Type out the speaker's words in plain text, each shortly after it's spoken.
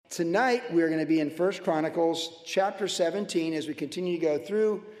Tonight, we're going to be in 1 Chronicles chapter 17 as we continue to go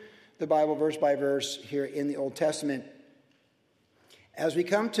through the Bible verse by verse here in the Old Testament. As we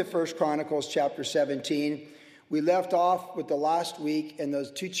come to 1 Chronicles chapter 17, we left off with the last week and those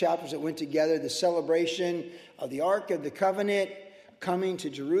two chapters that went together, the celebration of the Ark of the Covenant coming to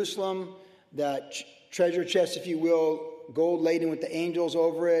Jerusalem, that treasure chest, if you will, gold laden with the angels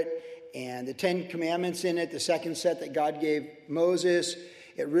over it, and the 10 Commandments in it, the second set that God gave Moses.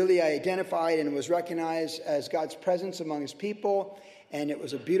 It really identified and was recognized as God's presence among his people, and it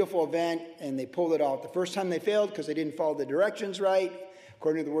was a beautiful event, and they pulled it off. The first time they failed because they didn't follow the directions right,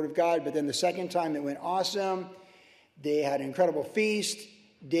 according to the Word of God, but then the second time it went awesome. They had an incredible feast.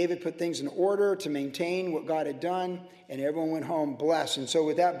 David put things in order to maintain what God had done, and everyone went home blessed. And so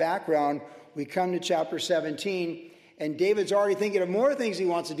with that background, we come to chapter 17, and David's already thinking of more things he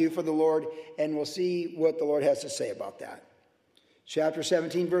wants to do for the Lord, and we'll see what the Lord has to say about that. Chapter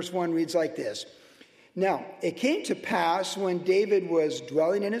 17, verse 1 reads like this. Now, it came to pass when David was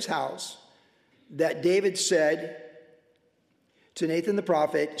dwelling in his house that David said to Nathan the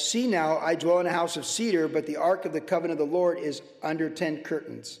prophet, "See now, I dwell in a house of cedar, but the ark of the covenant of the Lord is under 10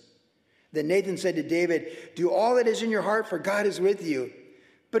 curtains." Then Nathan said to David, "Do all that is in your heart, for God is with you."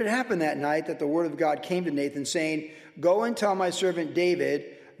 But it happened that night that the word of God came to Nathan, saying, "Go and tell my servant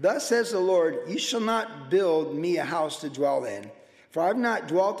David, thus says the Lord, you shall not build me a house to dwell in. For I have not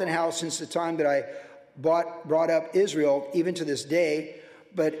dwelt in a house since the time that I brought up Israel, even to this day,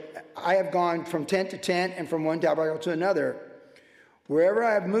 but I have gone from tent to tent and from one tabernacle to another. Wherever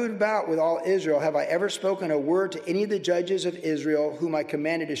I have moved about with all Israel, have I ever spoken a word to any of the judges of Israel, whom I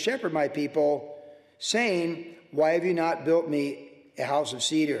commanded to shepherd my people, saying, why have you not built me a house of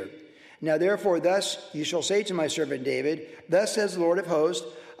cedar? Now therefore thus you shall say to my servant David, thus says the Lord of hosts,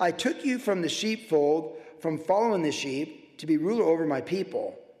 I took you from the sheepfold, from following the sheep, to be ruler over my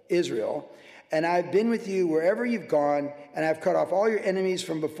people, Israel, and I've been with you wherever you've gone, and I've cut off all your enemies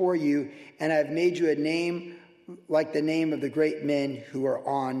from before you, and I've made you a name like the name of the great men who are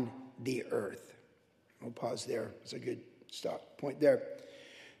on the earth." We'll pause there. It's a good point there.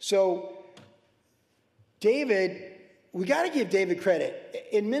 So David, we got to give David credit.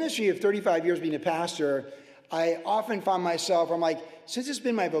 In ministry of 35 years being a pastor, I often find myself, I'm like, since it's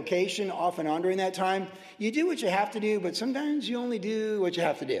been my vocation off and on during that time, you do what you have to do, but sometimes you only do what you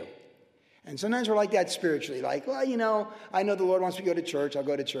have to do. And sometimes we're like that spiritually, like, well, I know the Lord wants me to go to church, I'll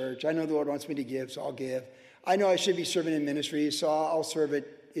go to church. I know the Lord wants me to give, so I'll give. I know I should be serving in ministry, so I'll serve it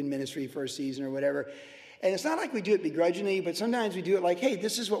in ministry for a season or whatever. And it's not like we do it begrudgingly, but sometimes we do it like, hey,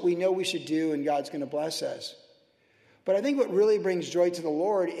 this is what we know we should do, and God's going to bless us. But I think what really brings joy to the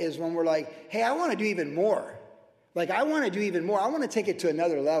Lord is when we're like, hey, I want to do even more. Like, I want to do even more. I want to take it to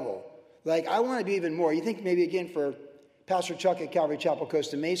another level. Like, I want to do even more. You think maybe, again, for Pastor Chuck at Calvary Chapel,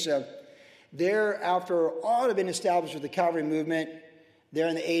 Costa Mesa, there, after all had been established with the Calvary movement, there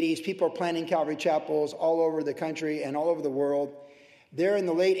in the 80s, people are planting Calvary chapels all over the country and all over the world. There in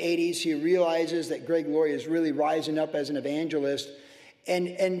the late 80s, he realizes that Greg Laurie is really rising up as an evangelist.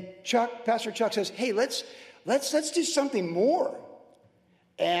 And Pastor Chuck says, hey, let's do something more.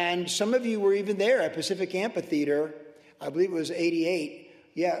 And some of you were even there at Pacific Amphitheater. I believe it was 88.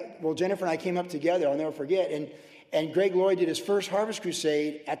 Yeah, well, Jennifer and I came up together. I'll never forget. And Greg Laurie did his first Harvest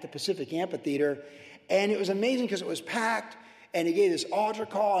Crusade at the Pacific Amphitheater. And it was amazing because it was packed. And he gave this altar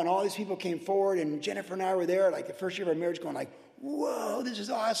call, and all these people came forward. And Jennifer and I were there, like the first year of our marriage, going like, whoa, this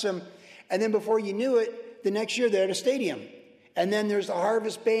is awesome. And then before you knew it, the next year they're at a stadium. And then there's the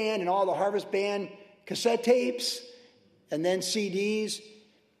Harvest Band and all the Harvest Band cassette tapes and then CDs.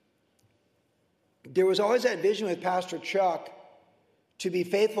 There was always that vision with Pastor Chuck to be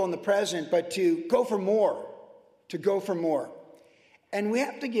faithful in the present, but to go for more, And we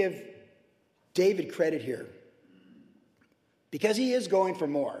have to give David credit here because he is going for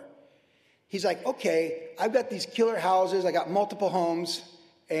more. He's like, okay, I've got these killer houses. I got multiple homes,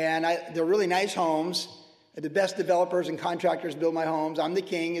 and they're really nice homes. The best developers and contractors build my homes. I'm the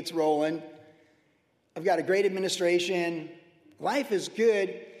king. It's rolling. I've got a great administration. Life is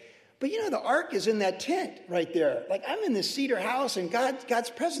good. But the ark is in that tent right there. Like, I'm in this cedar house, and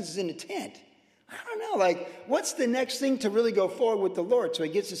God's presence is in the tent. I don't know, like, what's the next thing to really go forward with the Lord? So he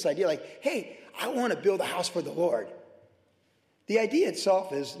gets this idea, like, hey, I want to build a house for the Lord. The idea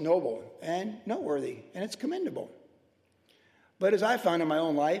itself is noble and noteworthy, and it's commendable. But as I found in my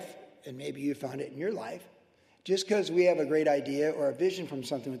own life, and maybe you found it in your life, just because we have a great idea or a vision from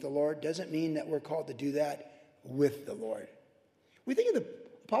something with the Lord doesn't mean that we're called to do that with the Lord. We think of the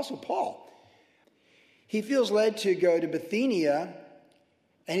Apostle Paul. He feels led to go to Bithynia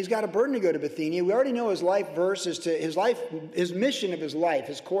And he's got a burden to go to Bithynia. We already know his life verse is to his mission of his life,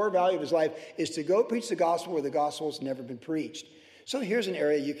 his core value of his life is to go preach the gospel where the gospel's never been preached. So here's an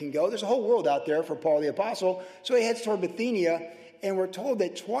area you can go. There's a whole world out there for Paul the Apostle. So he heads toward Bithynia, and we're told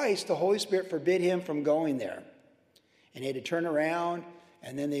that twice the Holy Spirit forbid him from going there. And he had to turn around,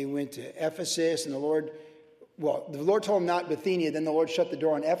 and then they went to Ephesus, and the Lord told him not Bithynia, then the Lord shut the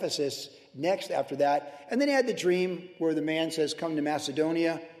door on Ephesus next after that. And then he had the dream where the man says, come to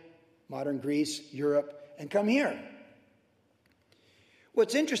Macedonia, modern Greece, Europe, and come here.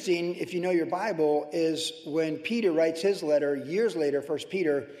 What's interesting, if you know your Bible, is when Peter writes his letter years later, 1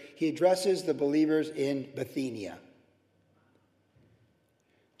 Peter, he addresses the believers in Bithynia.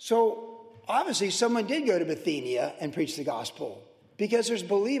 So obviously someone did go to Bithynia and preach the gospel, because there's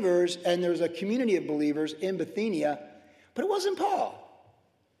believers and there's a community of believers in Bithynia, but it wasn't Paul.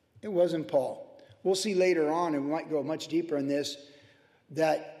 It wasn't Paul. We'll see later on, and we might go much deeper in this,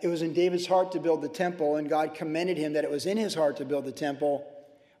 that it was in David's heart to build the temple, and God commended him that it was in his heart to build the temple,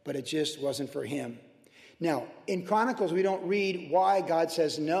 but it just wasn't for him. Now, in Chronicles, we don't read why God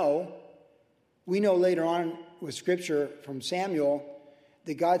says no. We know later on with scripture from Samuel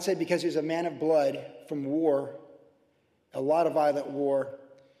that God said because he was a man of blood from war, a lot of violent war,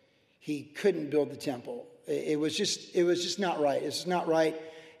 he couldn't build the temple. It was just not right. It's not right.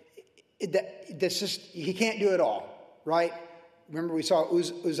 He can't do it all, right? Remember we saw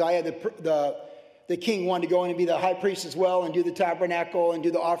Uzziah, the king, wanted to go in and be the high priest as well and do the tabernacle and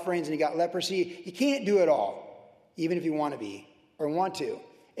do the offerings, and he got leprosy. He can't do it all, even if you want to be or want to.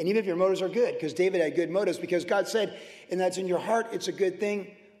 And even if your motives are good, because David had good motives, because God said, and that's in your heart, it's a good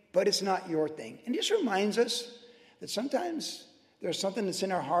thing, but it's not your thing. And it just reminds us that sometimes there's something that's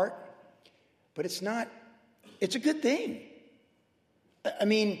in our heart, but it's not, it's a good thing. I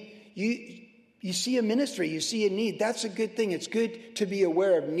mean, you see a ministry, you see a need, that's a good thing. It's good to be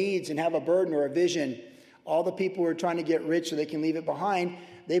aware of needs and have a burden or a vision. All the people who are trying to get rich so they can leave it behind,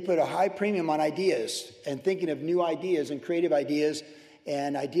 they put a high premium on ideas and thinking of new ideas and creative ideas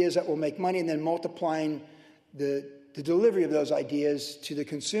and ideas that will make money, and then multiplying the delivery of those ideas to the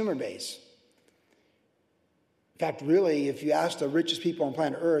consumer base. In fact, really, if you ask the richest people on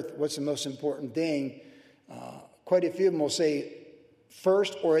planet Earth what's the most important thing, quite a few of them will say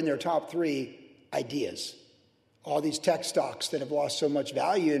first or in their top three, ideas. All these tech stocks that have lost so much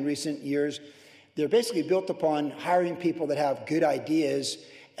value in recent years, they're basically built upon hiring people that have good ideas,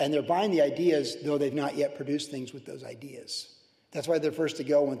 and they're buying the ideas, though they've not yet produced things with those ideas. That's why they're first to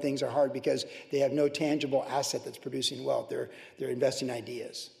go when things are hard, because they have no tangible asset that's producing wealth. They're investing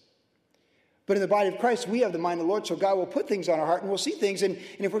ideas. But in the body of Christ, we have the mind of the Lord, so God will put things on our heart, and we'll see things. And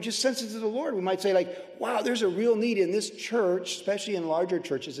if we're just sensitive to the Lord, we might say, like, wow, there's a real need in this church, especially in larger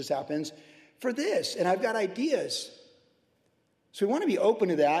churches this happens, for this. And I've got ideas. So we want to be open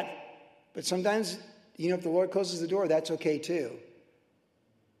to that. But sometimes, if the Lord closes the door, that's okay too.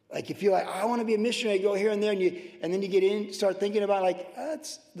 Like you feel like, I want to be a missionary, go here and there, and then you get in, start thinking about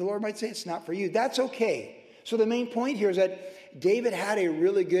the Lord might say it's not for you. That's okay. So the main point here is that David had a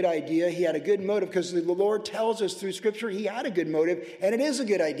really good idea. He had a good motive, because the Lord tells us through Scripture he had a good motive, and it is a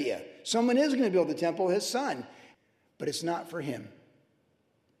good idea. Someone is going to build the temple, his son, but it's not for him.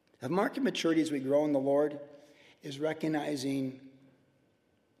 A mark of maturity as we grow in the Lord is recognizing,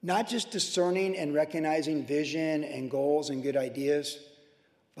 not just discerning and recognizing vision and goals and good ideas,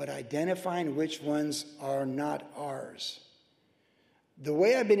 but identifying which ones are not ours. The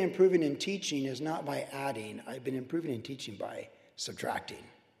way I've been improving in teaching is not by adding. I've been improving in teaching by subtracting.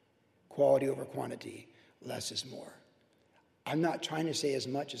 Quality over quantity. Less is more. I'm not trying to say as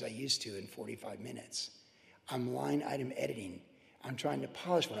much as I used to in 45 minutes. I'm line item editing. I'm trying to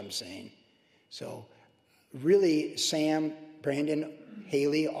polish what I'm saying. So really, Sam, Brandon,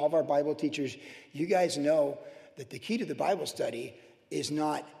 Haley, all of our Bible teachers, you guys know that the key to the Bible study is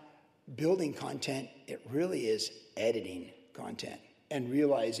not building content. It really is editing content and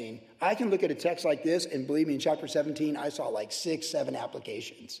realizing I can look at a text like this, and believe me, in chapter 17, I saw like 6, 7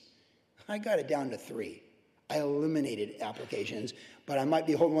 applications. I got it down to 3. I eliminated applications, but I might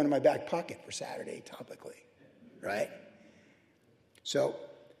be holding one in my back pocket for Saturday topically, right? So,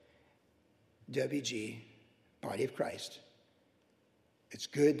 WG, body of Christ. It's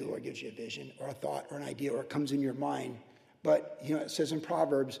good the Lord gives you a vision or a thought or an idea, or it comes in your mind. But, it says in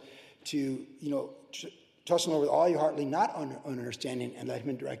Proverbs to, trust in the Lord with all your heart, lean not on understanding, and let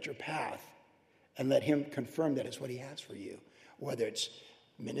him direct your path. And let him confirm that it's what he has for you. Whether it's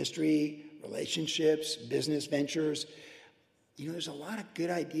ministry, relationships, business ventures. There's a lot of good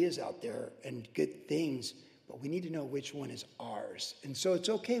ideas out there and good things, but we need to know which one is ours. And so it's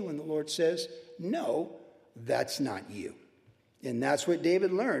okay when the Lord says, no, that's not you. And that's what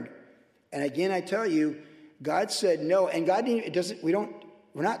David learned. And again, I tell you, God said no. And God didn't, it doesn't, we're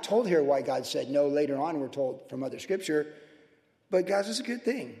not told here why God said no later on. We're told from other scripture. But God says a good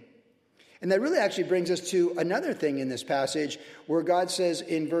thing. And that really actually brings us to another thing in this passage where God says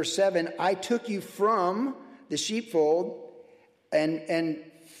in verse 7, I took you from the sheepfold and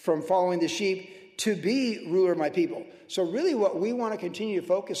from following the sheep to be ruler of my people. So really what we want to continue to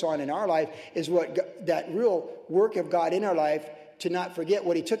focus on in our life is that real work of God in our life, to not forget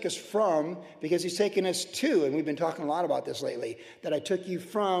what he took us from, because he's taken us to, and we've been talking a lot about this lately, that I took you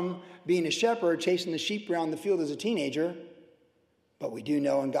from being a shepherd, chasing the sheep around the field as a teenager. But we do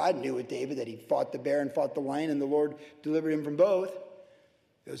know, and God knew with David, that he fought the bear and fought the lion, and the Lord delivered him from both.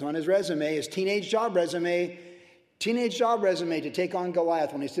 It was on his resume, his teenage job resume to take on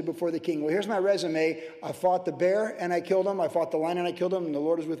Goliath when he stood before the king. Well, here's my resume. I fought the bear and I killed him. I fought the lion and I killed him, and the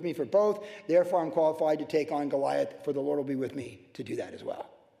Lord is with me for both. Therefore, I'm qualified to take on Goliath, for the Lord will be with me to do that as well.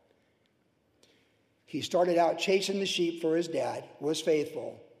 He started out chasing the sheep for his dad, was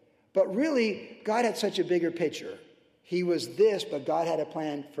faithful. But really, God had such a bigger picture. He was this, but God had a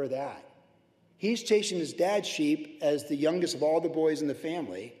plan for that. He's chasing his dad's sheep as the youngest of all the boys in the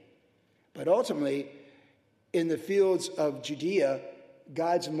family. But ultimately, in the fields of Judea,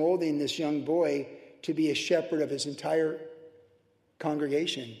 God's molding this young boy to be a shepherd of his entire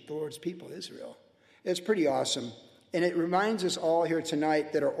congregation, the Lord's people, Israel. It's pretty awesome. And it reminds us all here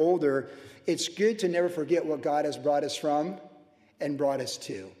tonight that are older, it's good to never forget what God has brought us from and brought us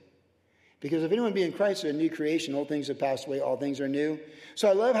to. Because if anyone be in Christ, they're a new creation. Old things have passed away, all things are new. So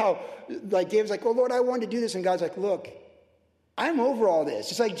I love how, David's like, oh, Lord, I wanted to do this. And God's like, look, I'm over all this.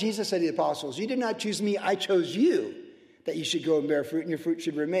 It's like Jesus said to the apostles, you did not choose me, I chose you, that you should go and bear fruit and your fruit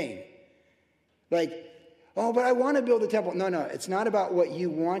should remain. Like, oh, but I want to build a temple. No, it's not about what you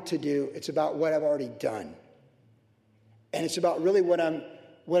want to do. It's about what I've already done. And it's about really what I've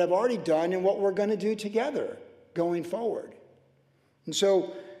already done and what we're going to do together going forward. And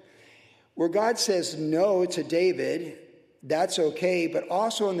so where God says no to David, that's okay, but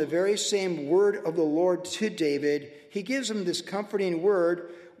also in the very same word of the Lord to David, he gives him this comforting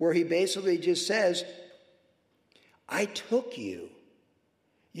word where he basically just says, I took you.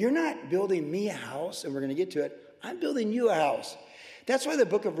 You're not building me a house, and we're going to get to it. I'm building you a house. That's why the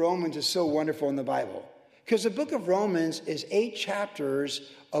book of Romans is so wonderful in the Bible. Because the book of Romans is 8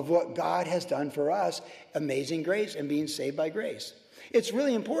 chapters of what God has done for us, amazing grace and being saved by grace. It's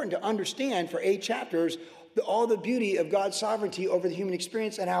really important to understand for 8 chapters all the beauty of God's sovereignty over the human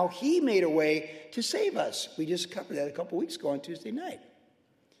experience and how he made a way to save us. We just covered that a couple weeks ago on Tuesday night.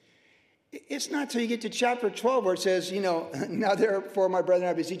 It's not till you get to chapter 12 where it says, now therefore, my brethren,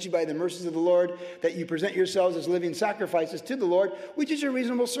 I beseech you by the mercies of the Lord that you present yourselves as living sacrifices to the Lord, which is your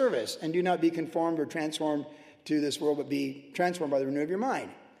reasonable service, and do not be conformed or transformed to this world, but be transformed by the renewal of your mind.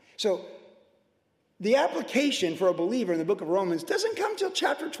 So the application for a believer in the book of Romans doesn't come till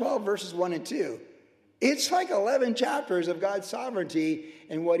chapter 12, verses 1 and 2. It's like 11 chapters of God's sovereignty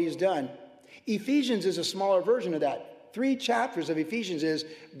and what he's done. Ephesians is a smaller version of that. 3 chapters of Ephesians is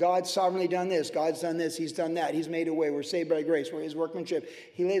God's sovereignly done this, God's done this, he's done that, he's made a way, we're saved by grace, we're his workmanship.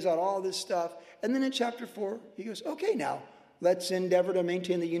 He lays out all this stuff. And then in chapter 4, he goes, okay, now let's endeavor to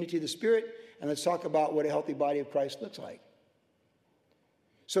maintain the unity of the Spirit, and let's talk about what a healthy body of Christ looks like.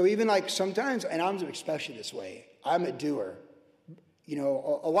 So even like sometimes, and I'm especially this way, I'm a doer. A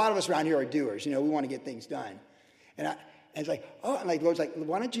lot of us around here are doers. We want to get things done. And it's like, Lord's like,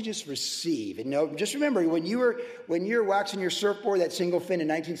 why don't you just receive? And just remember, when you're waxing your surfboard, that single fin in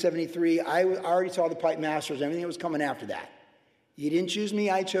 1973, I already saw the Pipe Masters, everything that was coming after that. You didn't choose me,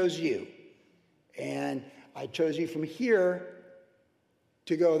 I chose you. And I chose you from here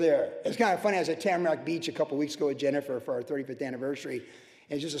to go there. It's kind of funny, I was at Tamarack Beach a couple weeks ago with Jennifer for our 35th anniversary.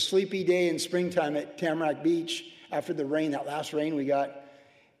 And it's just a sleepy day in springtime at Tamarack Beach after the rain, that last rain we got.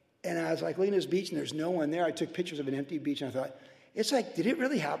 And I was like looking at this beach and there's no one there. I took pictures of an empty beach and I thought, it's like, did it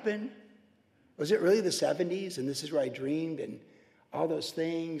really happen? Was it really the 70s and this is where I dreamed and all those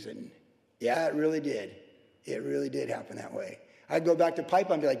things? And yeah, it really did. It really did happen that way. I'd go back to Pipe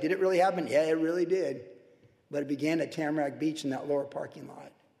and be like, did it really happen? Yeah, it really did. But it began at Tamarack Beach in that lower parking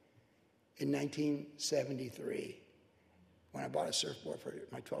lot in 1973 when I bought a surfboard for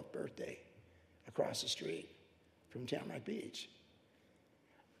my 12th birthday across the street from Tamarack Beach.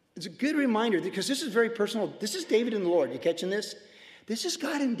 It's a good reminder because this is very personal. This is David and the Lord. You catching this? This is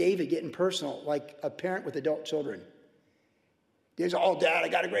God and David getting personal, like a parent with adult children. David's, Dad, I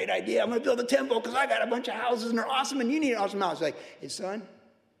got a great idea. I'm going to build a temple because I got a bunch of houses and they're awesome and you need an awesome house. Like, hey, son,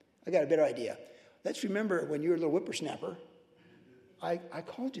 I got a better idea. Let's remember when you were a little whippersnapper, I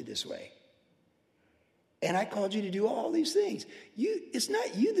called you this way. And I called you to do all these things. It's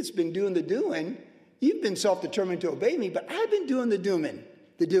not you that's been doing the doing. You've been self-determined to obey me, but I've been doing the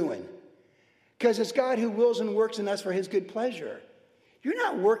doing. Because it's God who wills and works in us for his good pleasure. You're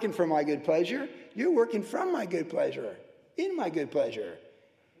not working for my good pleasure. You're working from my good pleasure, in my good pleasure.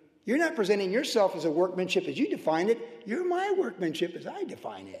 You're not presenting yourself as a workmanship as you define it. You're my workmanship as I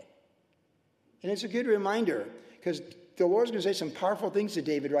define it. And it's a good reminder, because the Lord's going to say some powerful things to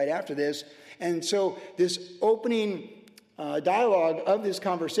David right after this. And so this opening dialogue of this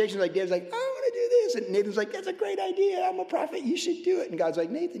conversation, like David's like, I want to do this. And Nathan's like, that's a great idea. I'm a prophet. You should do it. And God's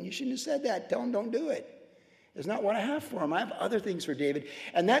like, Nathan, you shouldn't have said that. Tell him don't do it. It's not what I have for him. I have other things for David.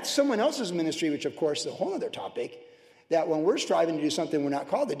 And that's someone else's ministry, which, of course, is a whole other topic, that when we're striving to do something we're not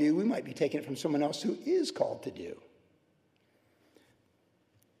called to do, we might be taking it from someone else who is called to do.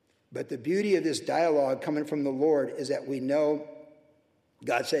 But the beauty of this dialogue coming from the Lord is that we know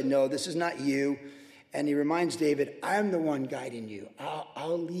God said, no, this is not you. And he reminds David, I'm the one guiding you.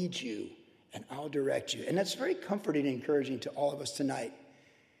 I'll lead you and I'll direct you. And that's very comforting and encouraging to all of us tonight.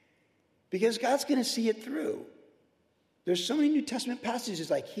 Because God's going to see it through. There's so many New Testament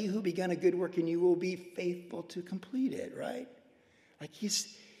passages like, he who began a good work in you will be faithful to complete it, right? Like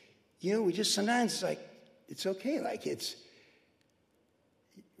he's, we just sometimes it's like, it's okay. Like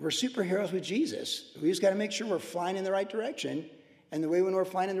we're superheroes with Jesus. We just got to make sure we're flying in the right direction. And the way when we're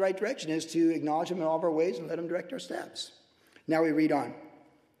flying in the right direction is to acknowledge him in all of our ways and let him direct our steps. Now we read on.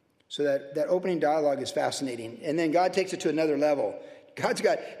 So that opening dialogue is fascinating. And then God takes it to another level.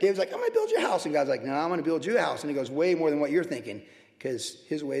 David's like, I'm going to build you a house. And God's like, no, I'm going to build you a house. And he goes, way more than what you're thinking, because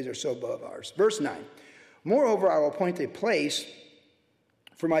his ways are so above ours. Verse 9, moreover, I will appoint a place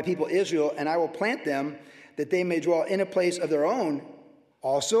for my people Israel, and I will plant them that they may dwell in a place of their own.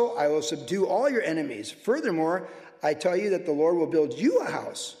 Also, I will subdue all your enemies. Furthermore, I tell you that the Lord will build you a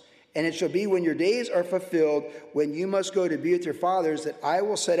house. And it shall be when your days are fulfilled, when you must go to be with your fathers, that I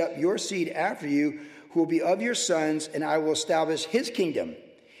will set up your seed after you, who will be of your sons, and I will establish his kingdom.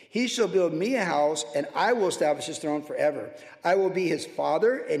 He shall build me a house, and I will establish his throne forever. I will be his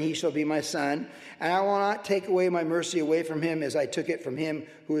father, and he shall be my son, and I will not take away my mercy away from him as I took it from him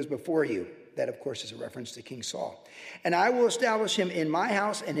who is before you. That, of course, is a reference to King Saul. And I will establish him in my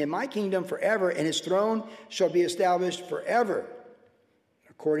house and in my kingdom forever, and his throne shall be established forever.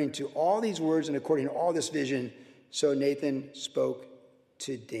 According to all these words and according to all this vision, so Nathan spoke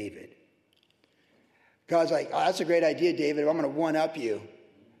to David. God's like, oh, that's a great idea, David. I'm going to one-up you.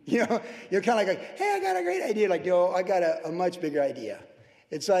 You're kind of like, hey, I got a great idea. Like, no, I got a much bigger idea.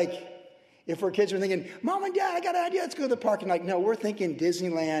 It's like if we're kids, we're thinking, Mom and Dad, I got an idea. Let's go to the park. And like, no, we're thinking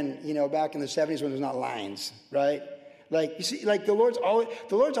Disneyland, back in the 70s when there's not lines, right? Like, you see, like the Lord's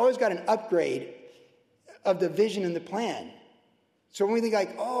always got an upgrade of the vision and the plan. So when we think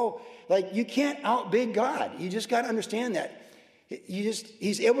you can't outbid God. You just got to understand that.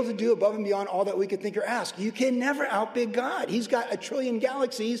 He's able to do above and beyond all that we could think or ask. You can never outbid God. He's got 1 trillion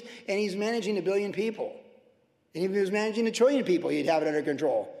galaxies, and he's managing 1 billion people. And if he was managing 1 trillion people, he'd have it under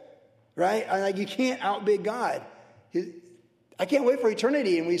control, right? You can't outbid God. I can't wait for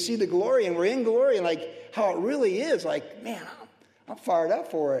eternity, and we see the glory, and we're in glory, and how it really is. Man, I'm fired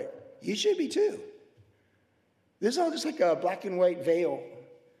up for it. You should be too. This is all just like a black and white veil,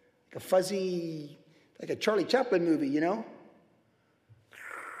 like a fuzzy, like a Charlie Chaplin movie,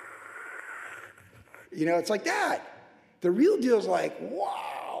 It's like that. The real deal is like,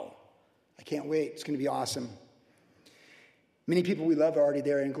 wow. I can't wait. It's going to be awesome. Many people we love are already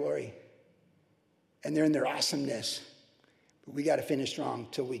there in glory. And they're in their awesomeness. But we got to finish strong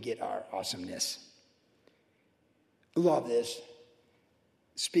till we get our awesomeness. Love this.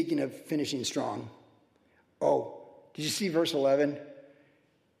 Speaking of finishing strong. Oh, did you see verse 11?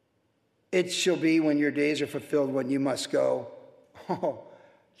 It shall be when your days are fulfilled when you must go. Oh,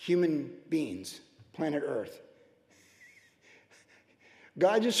 human beings. Planet Earth.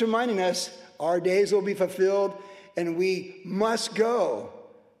 God just reminding us our days will be fulfilled and we must go.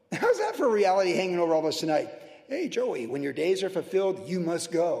 How's that for reality hanging over all of us tonight? Hey, Joey, when your days are fulfilled, you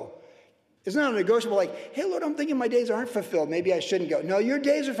must go. It's not a negotiable like, hey, Lord, I'm thinking my days aren't fulfilled. Maybe I shouldn't go. No, your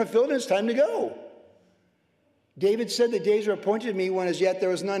days are fulfilled and it's time to go. David said the days are appointed to me when as yet there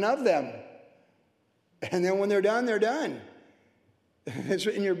was none of them. And then when they're done, they're done. It's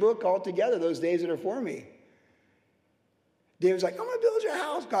in your book altogether, those days that are for me. David's like, I'm going to build your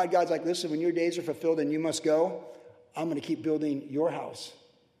house. God's like, listen, when your days are fulfilled and you must go, I'm going to keep building your house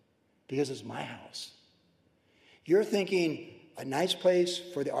because it's my house. You're thinking a nice place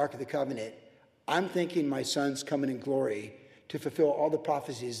for the Ark of the Covenant. I'm thinking my son's coming in glory to fulfill all the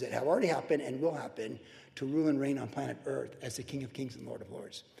prophecies that have already happened and will happen to rule and reign on planet Earth as the King of Kings and Lord of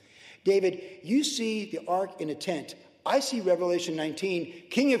Lords. David, you see the ark in a tent. I see Revelation 19,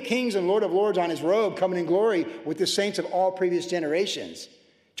 King of kings and Lord of lords on his robe, coming in glory with the saints of all previous generations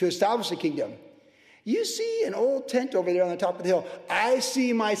to establish the kingdom. You see an old tent over there on the top of the hill. I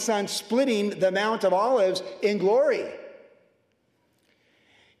see my son splitting the Mount of Olives in glory.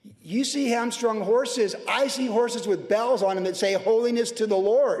 You see hamstrung horses. I see horses with bells on them that say, holiness to the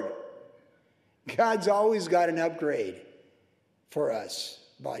Lord. God's always got an upgrade for us,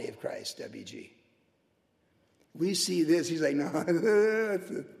 body of Christ, WG. We see this. He's like, no,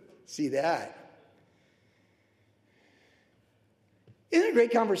 see that. Isn't it a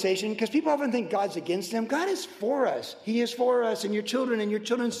great conversation? Because people often think God's against them. God is for us. He is for us and your children and your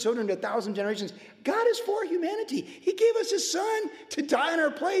children's children to 1,000 generations. God is for humanity. He gave us his son to die in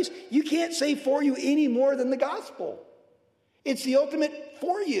our place. You can't say for you any more than the gospel. It's the ultimate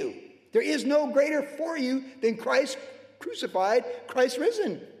for you. There is no greater for you than Christ crucified, Christ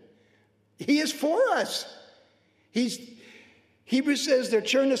risen. He is for us. Hebrews says they're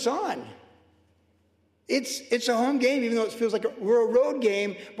cheering us on. It's a home game, even though it feels like we're a road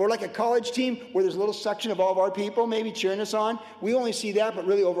game. But we're like a college team where there's a little section of all of our people maybe cheering us on. We only see that, but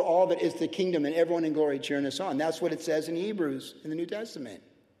really over all of it is the kingdom and everyone in glory cheering us on. That's what it says in Hebrews in the New Testament.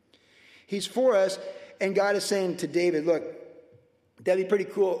 He's for us, and God is saying to David, look, that'd be pretty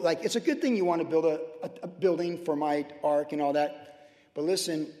cool. Like, it's a good thing you want to build a building for my ark and all that. But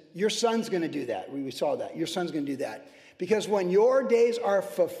listen, your son's going to do that. We saw that. Your son's going to do that. Because when your days are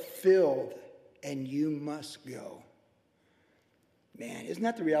fulfilled, and you must go. Man, isn't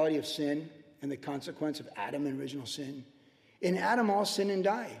that the reality of sin and the consequence of Adam and original sin? In Adam, all sin and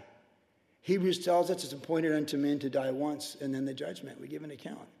die. Hebrews tells us it's appointed unto men to die once, and then the judgment. We give an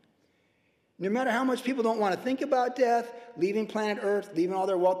account. No matter how much people don't want to think about death, leaving planet Earth, leaving all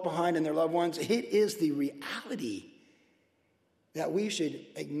their wealth behind and their loved ones, it is the reality that we should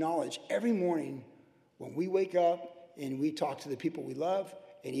acknowledge every morning when we wake up and we talk to the people we love,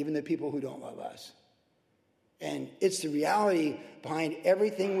 and even the people who don't love us. And it's the reality behind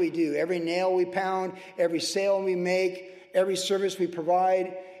everything we do, every nail we pound, every sale we make, every service we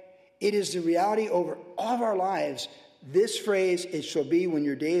provide. It is the reality over all of our lives. This phrase, it shall be when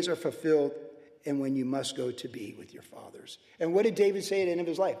your days are fulfilled and when you must go to be with your fathers. And what did David say at the end of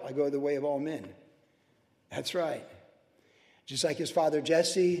his life? I go the way of all men. That's right. Just like his father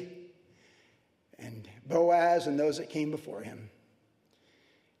Jesse and Boaz and those that came before him.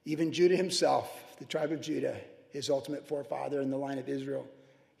 Even Judah himself, the tribe of Judah, his ultimate forefather in the line of Israel.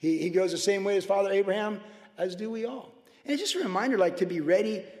 He goes the same way as Father Abraham, as do we all. And it's just a reminder, like, to be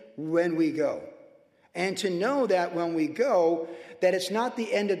ready when we go. And to know that when we go, that it's not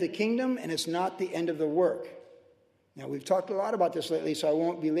the end of the kingdom and it's not the end of the work. Now, we've talked a lot about this lately, so I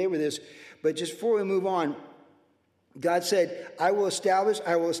won't belabor this. But just before we move on, God said, I will establish,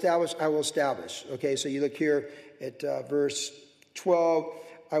 I will establish, I will establish. Okay, so you look here at verse 12.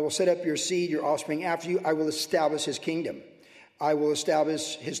 I will set up your seed, your offspring after you. I will establish his kingdom. I will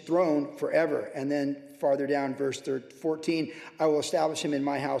establish his throne forever. And then farther down, verse 14, I will establish him in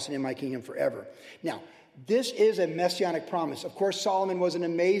my house and in my kingdom forever. Now, this is a messianic promise. Of course, Solomon was an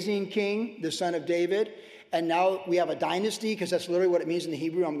amazing king, the son of David. And now we have a dynasty, because that's literally what it means in the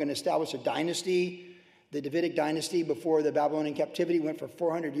Hebrew. I'm going to establish a dynasty. The Davidic dynasty before the Babylonian captivity went for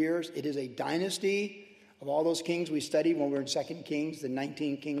 400 years. It is a dynasty. Of all those kings we studied when we were in 2 Kings, the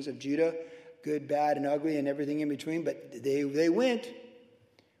 19 kings of Judah, good, bad, and ugly, and everything in between, but they went.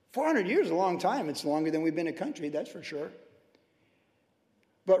 400 years is a long time. It's longer than we've been a country, that's for sure.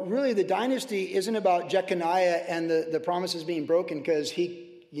 But really, the dynasty isn't about Jeconiah and the promises being broken, because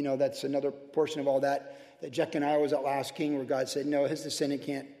that's another portion of all that Jeconiah was that last king where God said, no, his descendant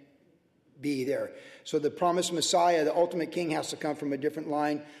can't be there. So the promised Messiah, the ultimate king, has to come from a different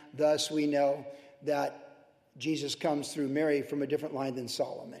line. Thus, we know that Jesus comes through Mary from a different line than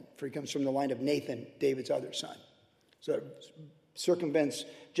Solomon, for he comes from the line of Nathan, David's other son. So it circumvents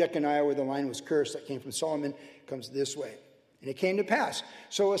Jeconiah, where the line was cursed, that came from Solomon, comes this way. And it came to pass.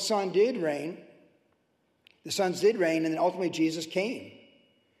 So a son did reign. The sons did reign, and then ultimately Jesus came.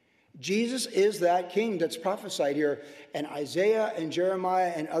 Jesus is that king that's prophesied here. And Isaiah and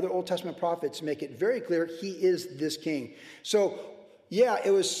Jeremiah and other Old Testament prophets make it very clear he is this king. So, yeah,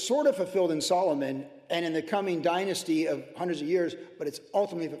 it was sort of fulfilled in Solomon and in the coming dynasty of hundreds of years, but it's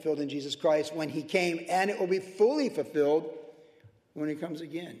ultimately fulfilled in Jesus Christ when he came, and it will be fully fulfilled when he comes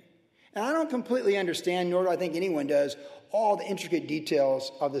again. And I don't completely understand, nor do I think anyone does, all the intricate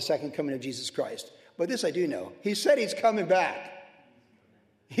details of the second coming of Jesus Christ. But this I do know. He said he's coming back.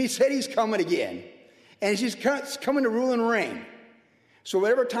 He said he's coming again. And he's coming to rule and reign. So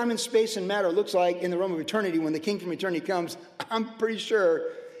whatever time and space and matter looks like in the realm of eternity, when the king from eternity comes, I'm pretty sure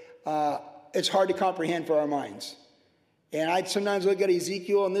it's hard to comprehend for our minds. And I'd sometimes look at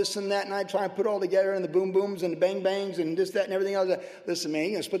Ezekiel and this and that, and I'd try and put it all together, and the boom booms and the bang bangs and this, that, and everything else. Listen, man,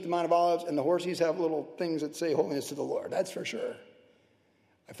 you're going to split the Mount of Olives, and the horses have little things that say holiness to the Lord. That's for sure.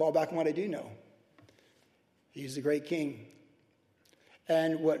 I fall back on what I do know. He's the great king.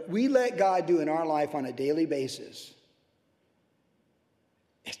 And what we let God do in our life on a daily basis,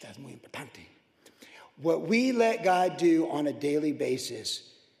 esto es muy importante. What we let God do on a daily basis,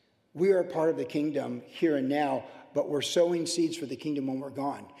 we are a part of the kingdom here and now, but we're sowing seeds for the kingdom when we're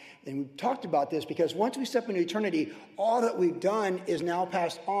gone. And we've talked about this because once we step into eternity, all that we've done is now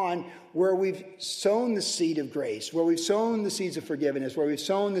passed on, where we've sown the seed of grace, where we've sown the seeds of forgiveness, where we've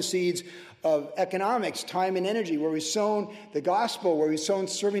sown the seeds of economics, time and energy, where we've sown the gospel, where we've sown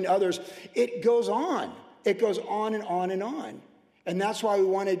serving others. It goes on. It goes on and on and on. And that's why we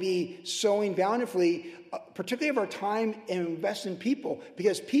want to be sowing bountifully, particularly of our time, and invest in people.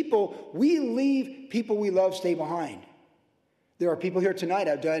 Because people, we leave people we love stay behind. There are people here tonight.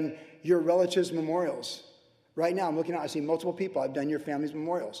 I've done your relatives' memorials. Right now, I'm looking out. I see multiple people. I've done your family's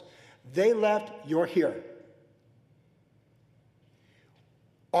memorials. They left. You're here.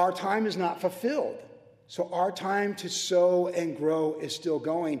 Our time is not fulfilled. So our time to sow and grow is still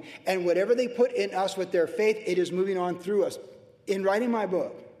going. And whatever they put in us with their faith, it is moving on through us. In writing my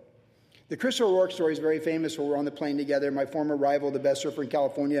book, the Chris O'Rourke story is very famous, where we're on the plane together. My former rival, the best surfer in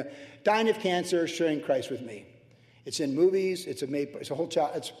California, dying of cancer, sharing Christ with me. It's in movies. It's a whole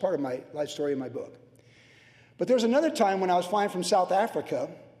it's part of my life story in my book. But there was another time when I was flying from South Africa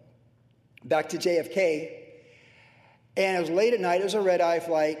back to JFK, and it was late at night. It was a red-eye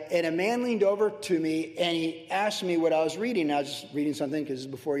flight, and a man leaned over to me, and he asked me what I was reading. I was just reading something because this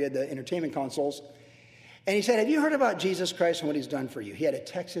is before you had the entertainment consoles. And he said, "Have you heard about Jesus Christ and what he's done for you?" He had a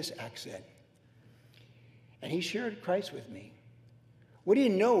Texas accent. And he shared Christ with me. What he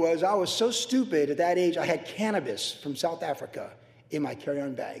didn't know was I was so stupid at that age, I had cannabis from South Africa in my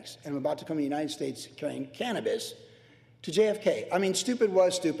carry-on bags. And I'm about to come to the United States carrying cannabis to JFK. I mean, stupid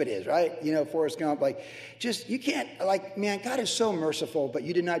was, stupid is, right? You know, Forrest Gump, you can't, man, God is so merciful, but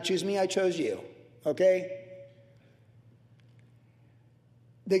you did not choose me, I chose you, okay?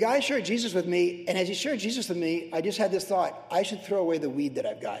 The guy shared Jesus with me, and as he shared Jesus with me, I just had this thought, I should throw away the weed that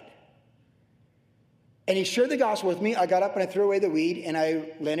I've got. And he shared the gospel with me. I got up and I threw away the weed, and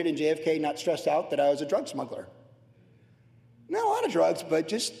I landed in JFK, not stressed out that I was a drug smuggler. Not a lot of drugs, but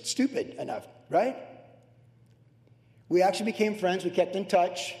just stupid enough, right? We actually became friends. We kept in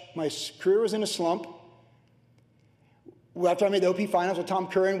touch. My career was in a slump. After I made the OP finals with Tom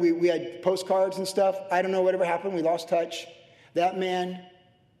Curran, we had postcards and stuff. I don't know whatever happened. We lost touch. That man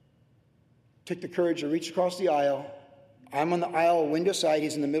took the courage to reach across the aisle. I'm on the aisle window side.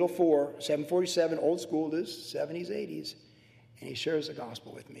 He's in the middle 747, old school, this 70s, 80s. And he shares the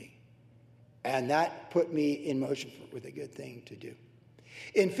gospel with me. And that put me in motion with a good thing to do.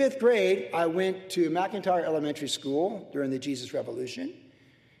 In 5th grade, I went to McIntyre Elementary School during the Jesus Revolution.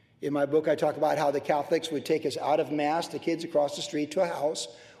 In my book, I talk about how the Catholics would take us out of Mass, the kids across the street, to a house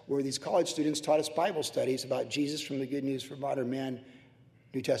where these college students taught us Bible studies about Jesus from the Good News for Modern Man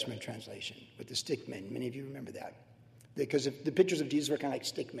New Testament translation with the stickmen. Many of you remember that. Because the pictures of Jesus were kind of like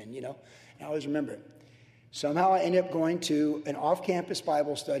stickmen, you know. And I always remember it. Somehow I ended up going to an off-campus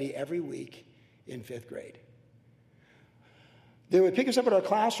Bible study every week in 5th grade. They would pick us up at our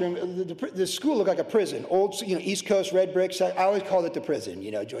classroom. The school looked like a prison. Old, East Coast red bricks. I always called it the prison.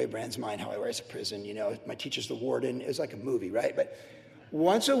 Joey Brand's mind, how I wear as a prison. My teacher's the warden. It was like a movie, right? But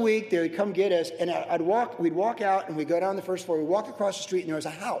once a week, they would come get us, and we'd walk out, and we'd go down the first floor. We'd walk across the street, and there was a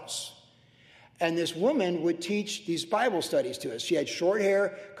house. And this woman would teach these Bible studies to us. She had short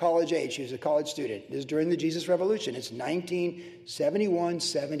hair, college age. She was a college student. This is during the Jesus Revolution. It's 1971,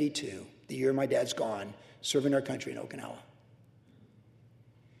 72, the year my dad's gone, serving our country in Okinawa.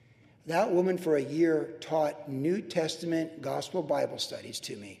 That woman for a year taught New Testament gospel Bible studies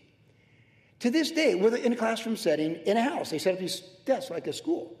to me. To this day, we're in a classroom setting in a house. They set up these desks like a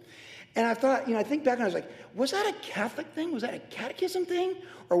school. And I thought, I think back and I was like, was that a Catholic thing? Was that a catechism thing?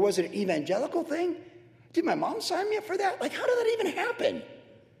 Or was it an evangelical thing? Did my mom sign me up for that? How did that even happen?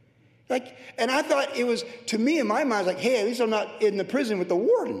 And I thought it was, to me in my mind, I was like, hey, at least I'm not in the prison with the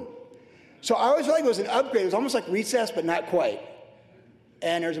warden. So I always felt like it was an upgrade. It was almost like recess, but not quite.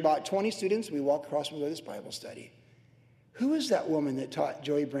 And there's about 20 students. We walk across and go to this Bible study. Who is that woman that taught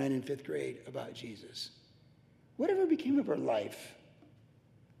Joey Brand in 5th grade about Jesus? Whatever became of her life?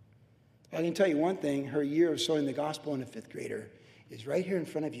 I can tell you one thing. Her year of sowing the gospel in a 5th grader is right here in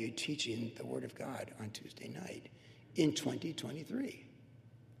front of you teaching the Word of God on Tuesday night in 2023.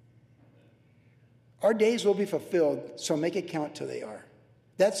 Our days will be fulfilled, so make it count till they are.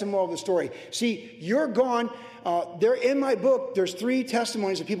 That's the moral of the story. See, you're gone. They're in my book. There's 3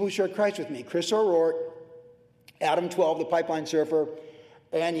 testimonies of people who shared Christ with me. Chris O'Rourke, Adam 12, the pipeline surfer,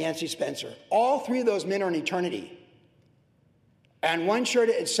 and Yancey Spencer. All 3 of those men are in eternity. And one shared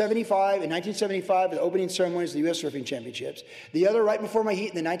it in 1975, at the opening ceremonies of the U.S. Surfing Championships. The other right before my heat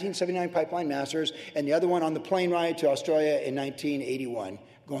in the 1979 Pipeline Masters. And the other one on the plane ride to Australia in 1981,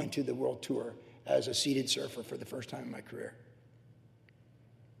 going to the World Tour as a seated surfer for the first time in my career.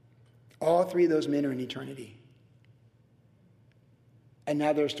 All 3 of those men are in eternity. And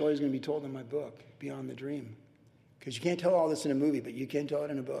now their story is going to be told in my book, Beyond the Dream. Because you can't tell all this in a movie, but you can tell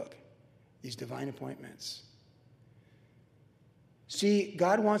it in a book. These divine appointments. See,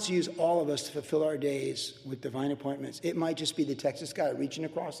 God wants to use all of us to fulfill our days with divine appointments. It might just be the Texas guy reaching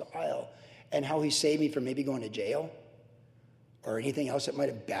across the aisle and how he saved me from maybe going to jail or anything else that might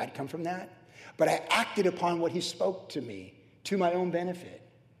have bad come from that. But I acted upon what he spoke to me to my own benefit.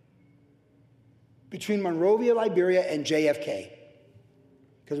 Between Monrovia, Liberia, and JFK,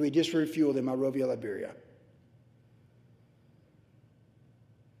 because we just refueled in Monrovia, Liberia.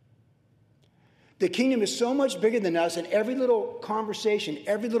 The kingdom is so much bigger than us, and every little conversation,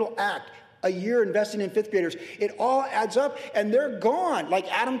 every little act, a year investing in 5th graders, it all adds up, and they're gone. Like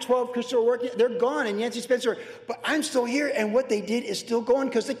Adam 12, Chris O'Rourke, they're gone, and Yancey Spencer. But I'm still here, and what they did is still going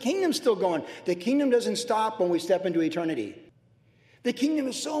because the kingdom's still going. The kingdom doesn't stop when we step into eternity. The kingdom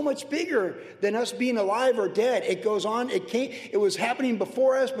is so much bigger than us being alive or dead. It goes on. It was happening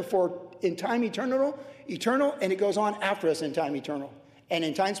before us, in time eternal, and it goes on after us in time eternal. And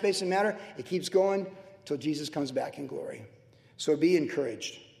in time, space, and matter, it keeps going till Jesus comes back in glory. So be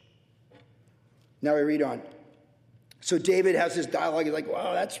encouraged. Now we read on. So David has this dialogue. He's like,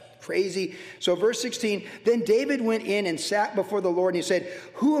 wow, that's crazy. So verse 16, then David went in and sat before the Lord, and he said,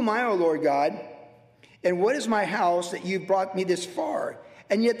 who am I, O Lord God? And what is my house that you've brought me this far?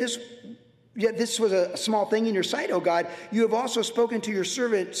 And yet this was a small thing in your sight, O God. You have also spoken to your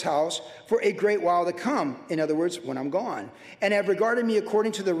servant's house for a great while to come. In other words, when I'm gone. And have regarded me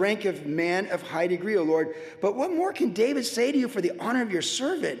according to the rank of man of high degree, O Lord. But what more can David say to you for the honor of your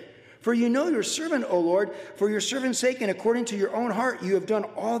servant? For you know your servant, O Lord, for your servant's sake and according to your own heart, you have done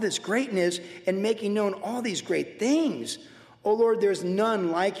all this greatness and making known all these great things. O Lord, there is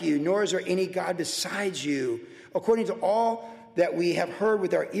none like you, nor is there any God besides you, according to all that we have heard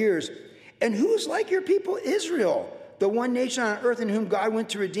with our ears. And who is like your people Israel, the one nation on earth in whom God went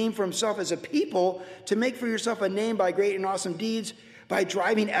to redeem for himself as a people, to make for yourself a name by great and awesome deeds, by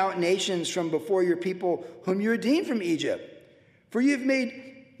driving out nations from before your people whom you redeemed from Egypt? For you have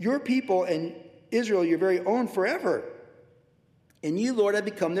made your people and Israel your very own forever. And you, Lord, have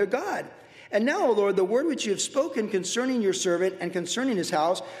become their God. And now, O Lord, the word which you have spoken concerning your servant and concerning his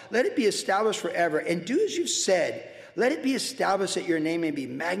house, let it be established forever. And do as you've said. Let it be established that your name may be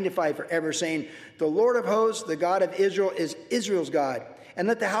magnified forever, saying, the Lord of hosts, the God of Israel, is Israel's God. And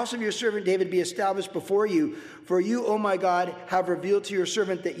let the house of your servant David be established before you. For you, O my God, have revealed to your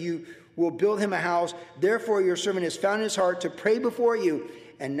servant that you will build him a house. Therefore your servant has found in his heart to pray before you.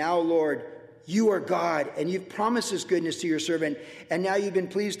 And now, Lord, you are God, and you've promised this goodness to your servant. And now you've been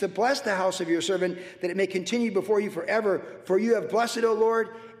pleased to bless the house of your servant, that it may continue before you forever. For you have blessed it, O Lord,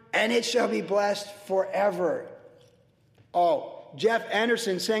 and it shall be blessed forever. Oh, Jeff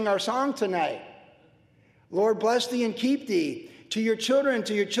Anderson sang our song tonight. Lord, bless thee and keep thee to your children,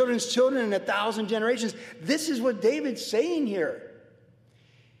 to your children's children, and 1,000 generations. This is what David's saying here.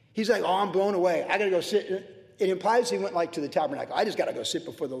 He's like, oh, I'm blown away. I got to go sit. It implies he went like to the tabernacle. I just got to go sit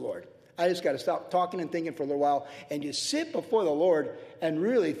before the Lord. I just got to stop talking and thinking for a little while and just sit before the Lord and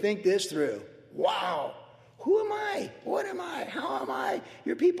really think this through. Wow. Who am I? What am I? How am I?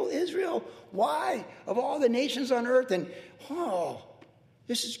 Your people, Israel. Why? Of all the nations on earth. And, oh,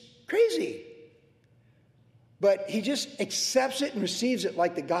 this is crazy. But he just accepts it and receives it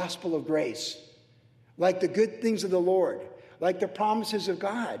like the gospel of grace, like the good things of the Lord, like the promises of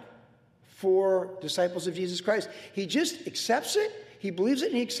God for disciples of Jesus Christ. He just accepts it, he believes it,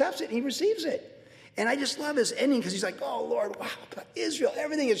 and he accepts it, and he receives it. And I just love his ending because he's like, oh, Lord, wow, Israel,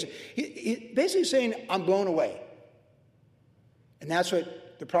 everything is... He basically saying, I'm blown away. And that's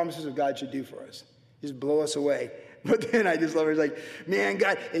what the promises of God should do for us. Just blow us away. But then I just love it. He's like, man,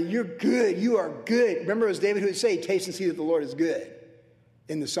 God, you're good. You are good. Remember, it was David who would say, taste and see that the Lord is good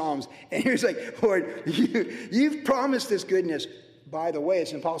in the Psalms. And he was like, Lord, you've promised this goodness. By the way,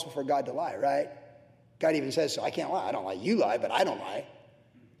 it's impossible for God to lie, right? God even says so. I can't lie. I don't lie. You lie, but I don't lie.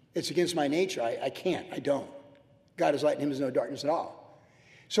 It's against my nature. I can't. I don't. God is light and him is no darkness at all.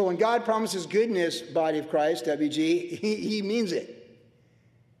 So when God promises goodness, body of Christ, WG, he means it.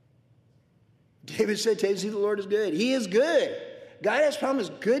 David said, taste and see the Lord is good. He is good. God has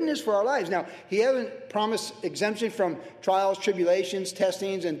promised goodness for our lives. Now, he hasn't promised exemption from trials, tribulations,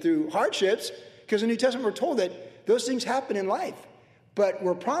 testings, and through hardships, because in the New Testament we're told that those things happen in life. But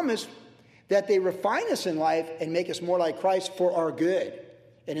we're promised that they refine us in life and make us more like Christ for our good.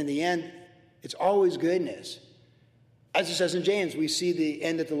 And in the end, it's always goodness. As it says in James, we see the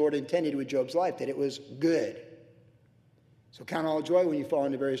end that the Lord intended with Job's life, that it was good. So count all joy when you fall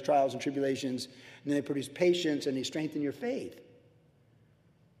into various trials and tribulations, and then they produce patience and they strengthen your faith.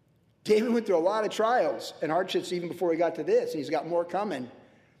 David went through a lot of trials and hardships even before he got to this, and he's got more coming.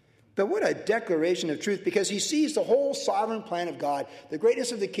 But what a declaration of truth, because he sees the whole sovereign plan of God, the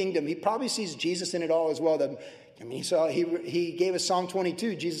greatness of the kingdom. He probably sees Jesus in it all as well. He gave us Psalm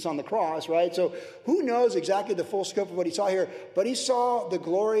 22, Jesus on the cross, right? So who knows exactly the full scope of what he saw here, but he saw the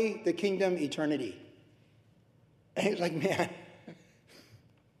glory, the kingdom, eternity. And he was like, man,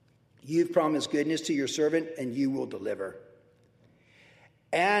 you've promised goodness to your servant and you will deliver.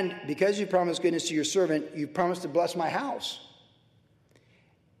 And because you promised goodness to your servant, you promised to bless my house.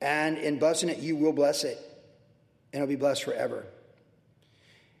 And in blessing it, you will bless it. And it'll be blessed forever.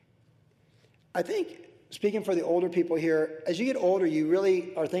 I think, speaking for the older people here, as you get older, you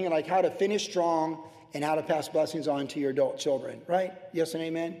really are thinking like how to finish strong and how to pass blessings on to your adult children, right? Yes and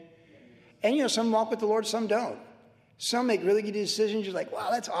amen? And some walk with the Lord, some don't. Some make really good decisions. You're like, wow,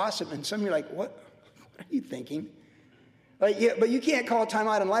 that's awesome. And some you're like, what are you thinking? But you can't call time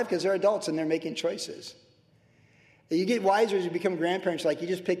out in life because they're adults and they're making choices. You get wiser as you become grandparents. Like you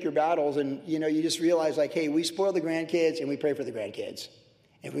just pick your battles and, you just realize like, hey, we spoil the grandkids and we pray for the grandkids.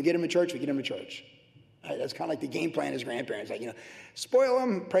 If we get them to church, we get them to church. Right? That's kind of like the game plan as grandparents. Like, spoil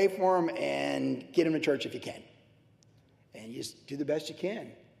them, pray for them, and get them to church if you can. And you just do the best you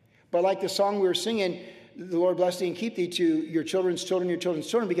can. But like the song we were singing, the Lord bless thee and keep thee to your children's children,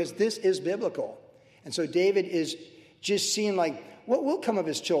 because this is biblical. And so David is just seeing like what will come of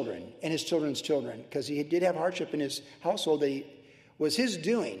his children and his children's children, because he did have hardship in his household that was his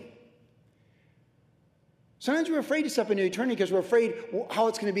doing. Sometimes we're afraid to step into eternity because we're afraid how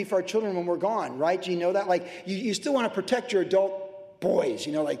it's going to be for our children when we're gone, right? Do you know that? Like you still want to protect your adult boys,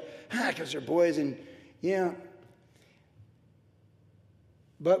 because they're boys and,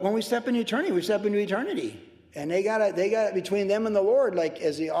 But when we step into eternity, we step into eternny. And they got between them and the Lord, like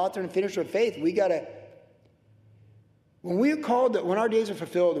as the author and finisher of faith, when we are called, when our days are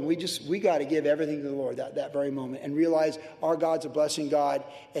fulfilled, and we got to give everything to the Lord that very moment and realize our God's a blessing God.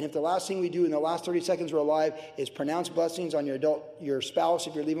 And if the last thing we do in the last 30 seconds we're alive is pronounce blessings on your spouse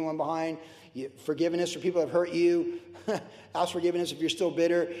if you're leaving one behind, forgiveness for people that have hurt you, ask forgiveness if you're still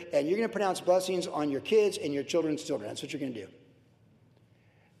bitter, and you're going to pronounce blessings on your kids and your children's children. That's what you're going to do.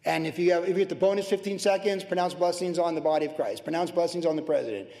 And if you get the bonus 15 seconds, pronounce blessings on the body of Christ. Pronounce blessings on the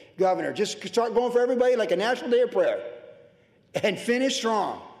president, governor. Just start going for everybody like a national day of prayer. And finish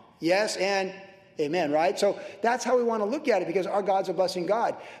strong. Yes and amen, right? So that's how we want to look at it, because our God's a blessing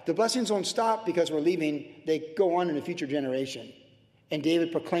God. The blessings don't stop because we're leaving. They go on in a future generation. And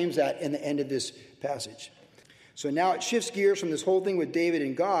David proclaims that in the end of this passage. So now it shifts gears from this whole thing with David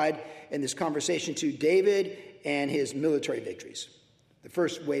and God and this conversation to David and his military victories. The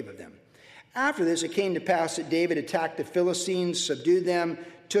first wave of them. After this, it came to pass that David attacked the Philistines, subdued them,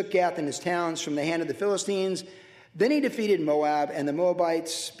 took Gath and his towns from the hand of the Philistines. Then he defeated Moab, and the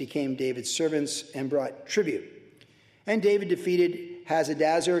Moabites became David's servants and brought tribute. And David defeated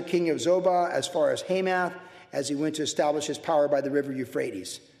Hazadazer, king of Zobah, as far as Hamath, as he went to establish his power by the river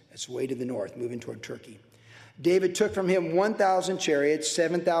Euphrates. That's way to the north, moving toward Turkey. David took from him 1,000 chariots,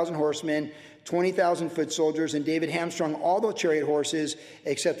 7,000 horsemen, 20,000 foot soldiers, and David hamstrung all the chariot horses,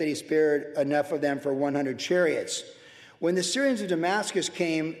 except that he spared enough of them for 100 chariots. When the Syrians of Damascus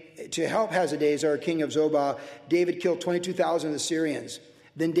came to help Hadadezer, king of Zobah, David killed 22,000 of the Syrians.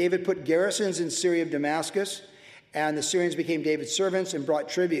 Then David put garrisons in Syria of Damascus, and the Syrians became David's servants and brought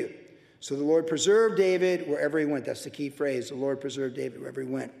tribute. So the Lord preserved David wherever he went. That's the key phrase. The Lord preserved David wherever he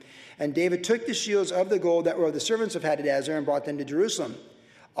went. And David took the shields of the gold that were of the servants of Hadadezer and brought them to Jerusalem.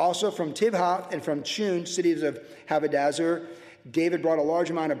 Also from Tibhath and from Chun, cities of Hadadezer, David brought a large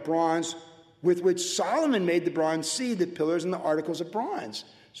amount of bronze, with which Solomon made the bronze sea, the pillars and the articles of bronze.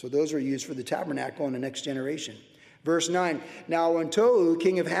 So those were used for the tabernacle in the next generation. Verse 9, now when Tou,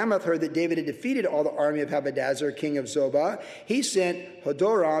 king of Hamath, heard that David had defeated all the army of Hadadezer, king of Zobah, he sent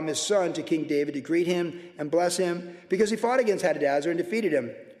Hadoram, his son, to King David to greet him and bless him, because he fought against Hadadezer and defeated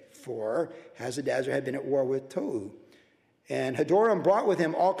him. For Hadadezer had been at war with Tou. And Hadoram brought with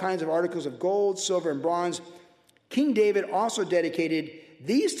him all kinds of articles of gold, silver, and bronze. King David also dedicated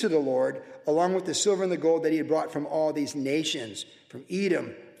these to the Lord, along with the silver and the gold that he had brought from all these nations, from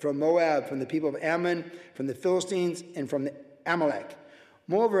Edom, from Moab, from the people of Ammon, from the Philistines, and from the Amalek.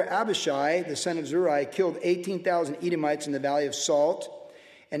 Moreover, Abishai, the son of Zeruiah, killed 18,000 Edomites in the valley of Salt,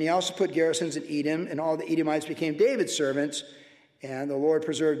 and he also put garrisons in Edom, and all the Edomites became David's servants, and the Lord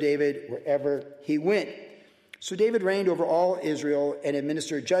preserved David wherever he went. So David reigned over all Israel and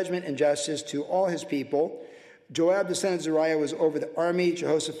administered judgment and justice to all his people. Joab, the son of Zeruiah, was over the army.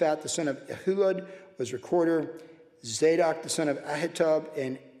 Jehoshaphat, the son of Ahilud, was recorder. Zadok, the son of Ahitub,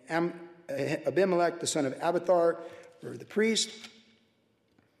 and Abimelech, the son of Abiathar, were the priest.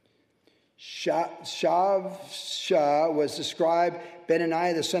 Shavsha was the scribe.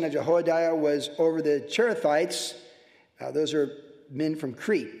 Benaniah, the son of Jehoiada, was over the Cherethites. Those are men from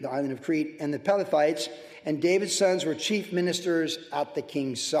Crete, the island of Crete, and the Pelethites. And David's sons were chief ministers at the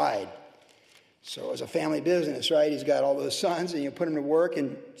king's side. So it was a family business, right? He's got all those sons, and you put them to work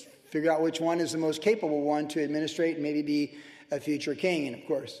and figure out which one is the most capable one to administrate and maybe be a future king. And of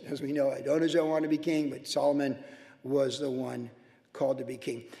course, as we know, Adonijah wanted to be king, but Solomon was the one called to be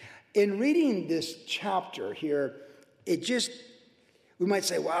king. In reading this chapter here, we might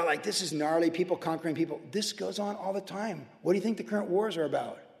say, wow, like this is gnarly, people conquering people. This goes on all the time. What do you think the current wars are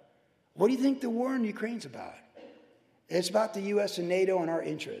about? What do you think the war in Ukraine's about? It's about the U.S. and NATO and our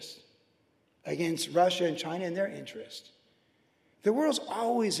interests against Russia and China and their interests. The world's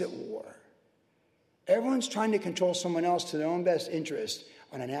always at war. Everyone's trying to control someone else to their own best interest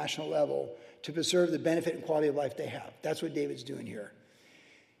on a national level to preserve the benefit and quality of life they have. That's what David's doing here.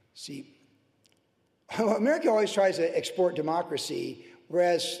 See, America always tries to export democracy,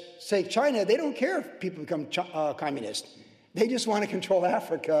 whereas, say, China, they don't care if people become communist. They just want to control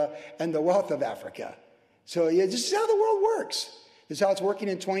Africa and the wealth of Africa. So this is how the world works. This is how it's working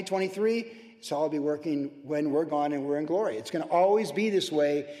in 2023. It's how it'll be working when we're gone and we're in glory. It's going to always be this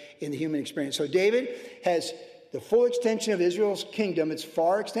way in the human experience. So David has the full extension of Israel's kingdom. It's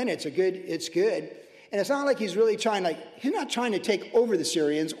far extended. It's good. And it's not like he's really he's not trying to take over the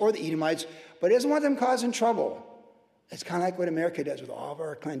Syrians or the Edomites, but he doesn't want them causing trouble. It's kind of like what America does with all of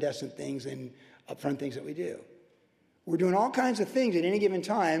our clandestine things and upfront things that we do. We're doing all kinds of things at any given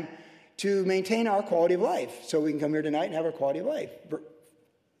time to maintain our quality of life. So we can come here tonight and have our quality of life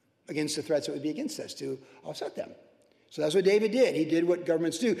against the threats that would be against us to offset them. So that's what David did. He did what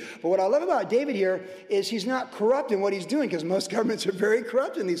governments do. But what I love about David here is he's not corrupt in what he's doing, because most governments are very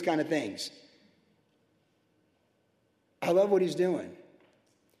corrupt in these kind of things. I love what he's doing.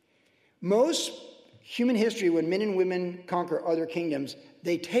 Most human history, when men and women conquer other kingdoms,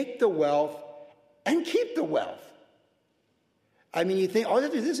 they take the wealth and keep the wealth. I mean, you think, all you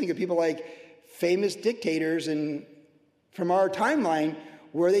have to do is think of people like famous dictators and from our timeline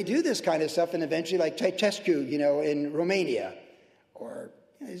where they do this kind of stuff, and eventually like Ceausescu, in Romania. Or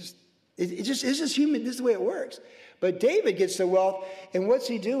it's just human, this is the way it works. But David gets the wealth, and what's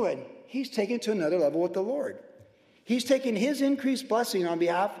he doing? He's taking it to another level with the Lord. He's taking his increased blessing on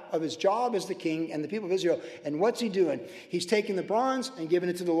behalf of his job as the king and the people of Israel. And what's he doing? He's taking the bronze and giving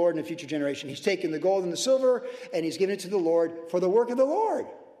it to the Lord in a future generation. He's taking the gold and the silver, and he's giving it to the Lord for the work of the Lord.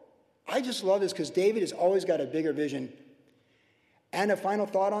 I just love this because David has always got a bigger vision. And a final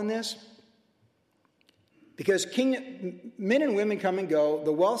thought on this. Because men and women come and go,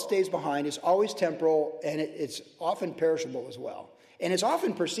 the wealth stays behind. It's always temporal, and it's often perishable as well. And it's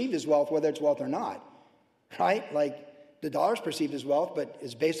often perceived as wealth, whether it's wealth or not. Right? Like the dollar is perceived as wealth, but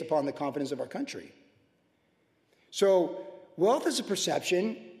is based upon the confidence of our country. So wealth is a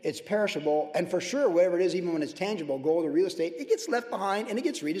perception. It's perishable. And for sure, whatever it is, even when it's tangible, gold or real estate, it gets left behind and it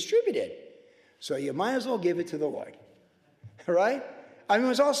gets redistributed. So you might as well give it to the Lord. Right? I mean,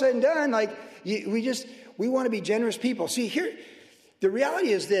 when it's all said and done, we want to be generous people. See, here, the reality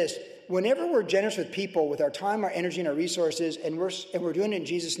is this. Whenever we're generous with people, with our time, our energy, and our resources, and we're doing it in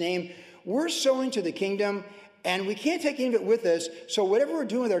Jesus' name, we're sowing to the kingdom, and we can't take any of it with us. So whatever we're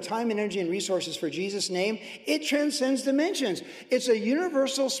doing with our time, energy, and resources for Jesus' name, it transcends dimensions. It's a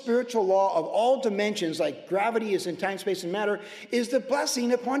universal spiritual law of all dimensions, like gravity is in time, space, and matter, is the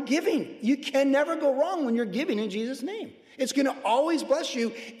blessing upon giving. You can never go wrong when you're giving in Jesus' name. It's going to always bless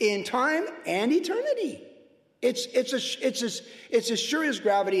you in time and eternity. It's as sure as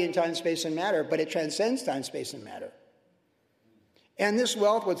gravity in time, space, and matter, but it transcends time, space, and matter. And this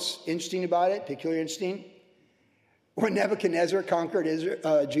wealth, what's interesting about it, peculiarly interesting, when Nebuchadnezzar conquered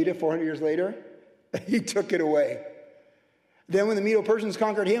Judah 400 years later, he took it away. Then when the Medo-Persians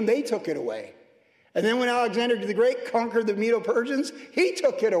conquered him, they took it away. And then when Alexander the Great conquered the Medo-Persians, he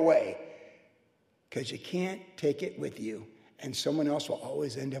took it away. Because you can't take it with you, and someone else will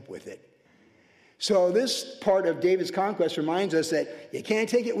always end up with it. So this part of David's conquest reminds us that you can't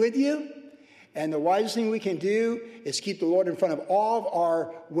take it with you, And the wisest thing we can do is keep the Lord in front of all of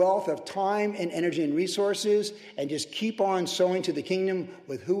our wealth of time and energy and resources and just keep on sowing to the kingdom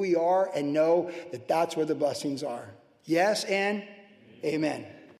with who we are and know that that's where the blessings are. Yes and amen.